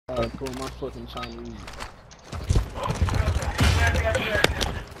gotta pull my fucking Chinese.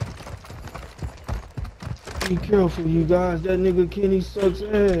 Be careful, you guys. That nigga Kenny sucks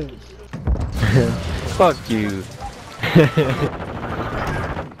ass. Fuck you.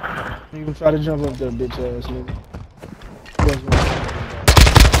 You can try to jump up there, bitch ass nigga.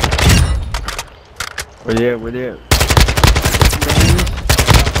 Where they at? Where they at?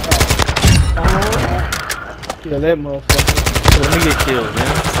 Yeah, that motherfucker. Let me get killed,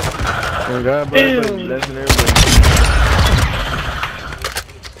 man. Oh God, bro, everybody blessing everybody.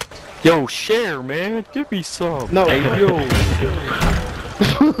 Yo, share, man. Give me some. No. Hey, yo.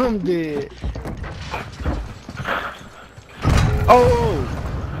 I'm dead. Oh!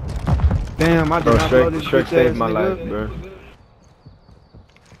 Damn, I did not blow this bitch saved ass my nigga. life, bro.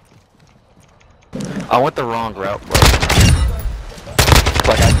 I went the wrong route, bro.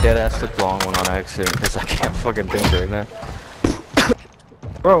 Like, I dead-ass took the wrong one on accident because I can't fucking think right now.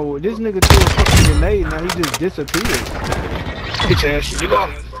 Bro, this nigga threw a fucking grenade, now he just disappeared. Bitch ass nigga.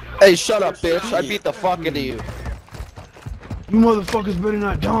 Hey, shut up, bitch. I beat the fuck out of you. You motherfuckers better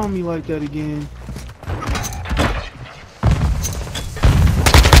not dom me like that again.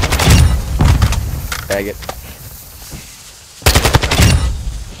 Bag it.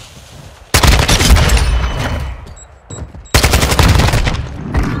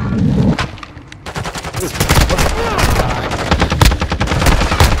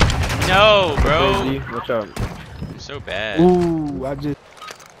 No, bro. Watch out. I'm so bad. Ooh, I just...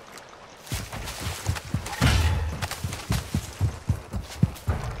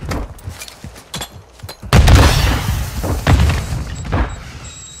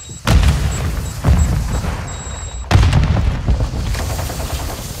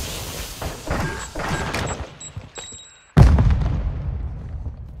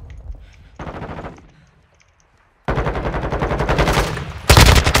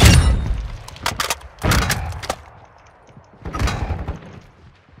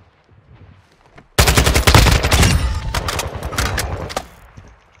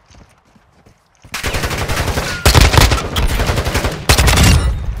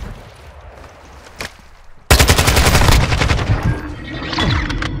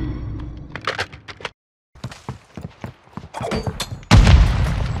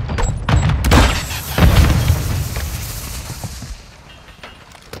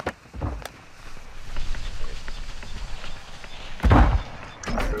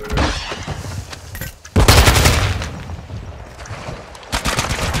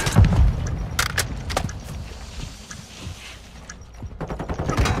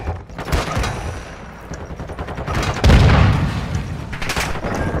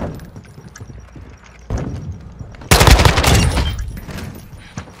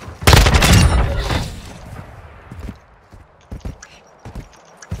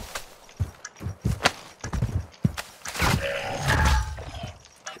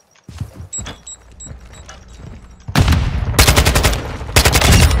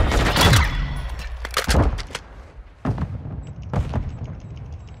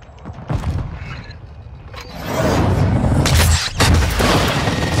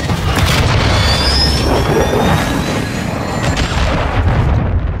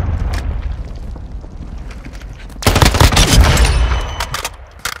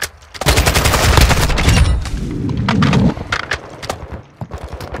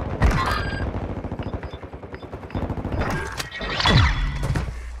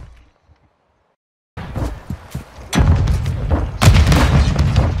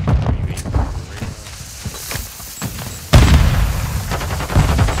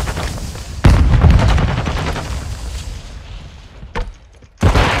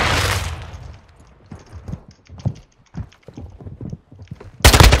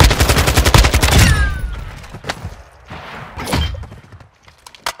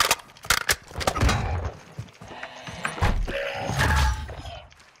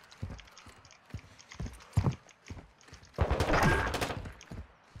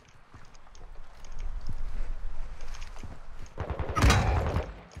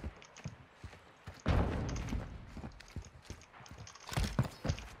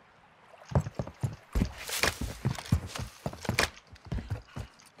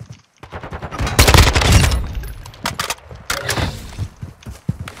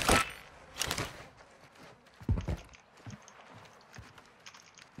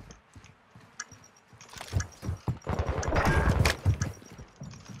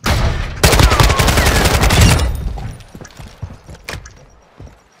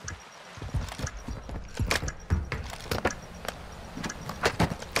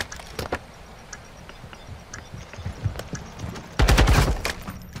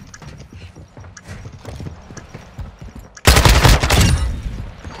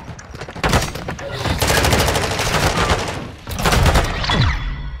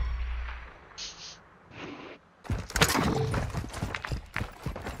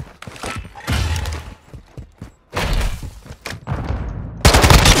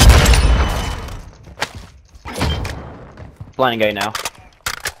 Playing A now.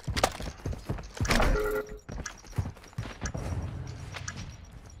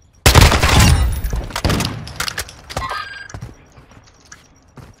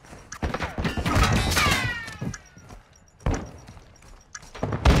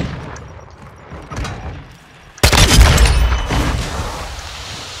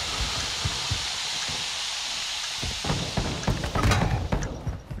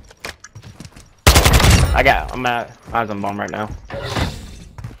 I'm at eyes on bomb right now.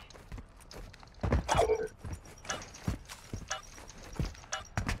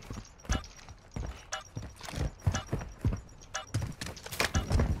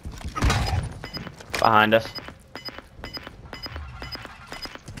 Behind us.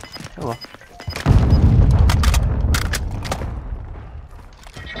 Hello.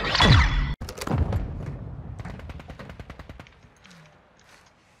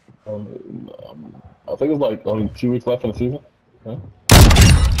 I think it's like only 2 weeks left in the season. Huh?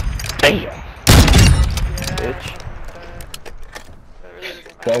 Damn. Bitch.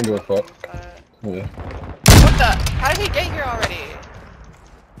 Don't give a fuck. Yeah. What the? How did he get here already?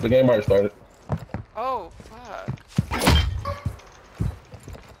 The game already started. Oh, fuck.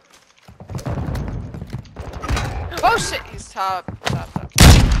 Oh shit, he's top. Top.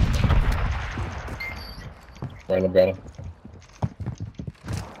 Random got him.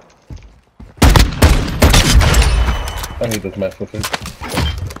 I need this mess with it.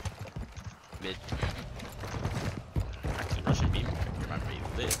 Mid. Actually, Russian beam. Remember, you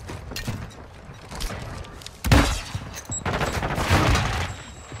lit.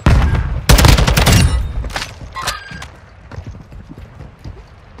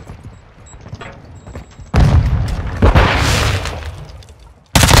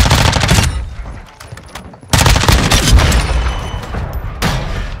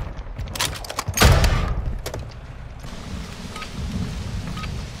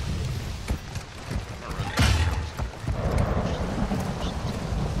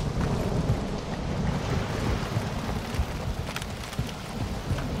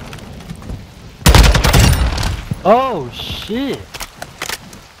 Oh shit!